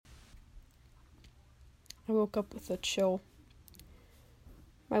I woke up with a chill.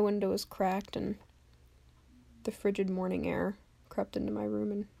 My window was cracked and the frigid morning air crept into my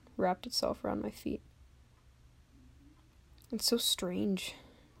room and wrapped itself around my feet. It's so strange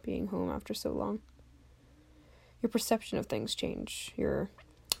being home after so long. Your perception of things change, your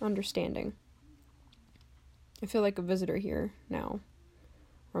understanding. I feel like a visitor here now,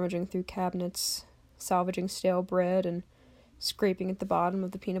 rummaging through cabinets, salvaging stale bread, and scraping at the bottom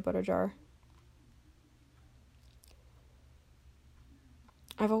of the peanut butter jar.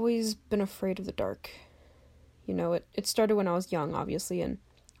 I've always been afraid of the dark. You know, it started when I was young, obviously, and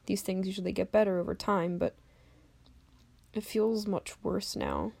these things usually get better over time, but it feels much worse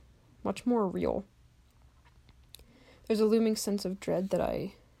now, much more real. There's a looming sense of dread that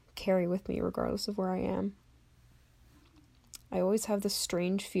I carry with me regardless of where I am. I always have this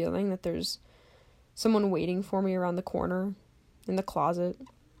strange feeling that there's someone waiting for me around the corner, in the closet,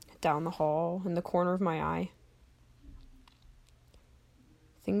 down the hall, in the corner of my eye.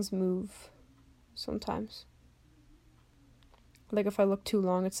 Things move sometimes. Like if I look too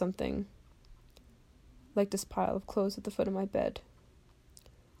long at something, like this pile of clothes at the foot of my bed,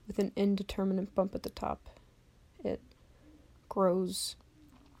 with an indeterminate bump at the top. It grows,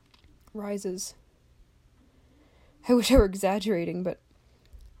 rises. I wish I were exaggerating, but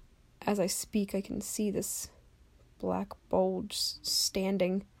as I speak, I can see this black bulge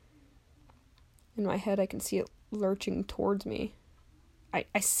standing. In my head, I can see it lurching towards me.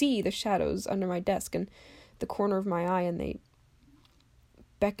 I see the shadows under my desk and the corner of my eye, and they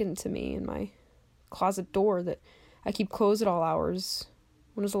beckon to me in my closet door that I keep closed at all hours.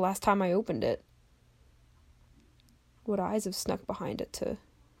 When was the last time I opened it? What eyes have snuck behind it to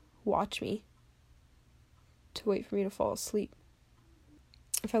watch me? To wait for me to fall asleep?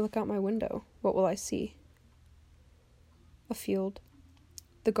 If I look out my window, what will I see? A field.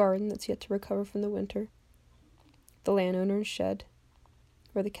 The garden that's yet to recover from the winter. The landowner's shed,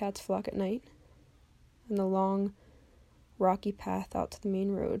 where the cats flock at night. And the long, rocky path out to the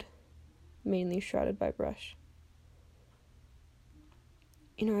main road, mainly shrouded by brush.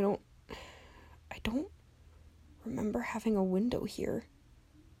 You know, I don't remember having a window here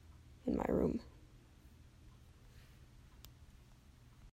in my room.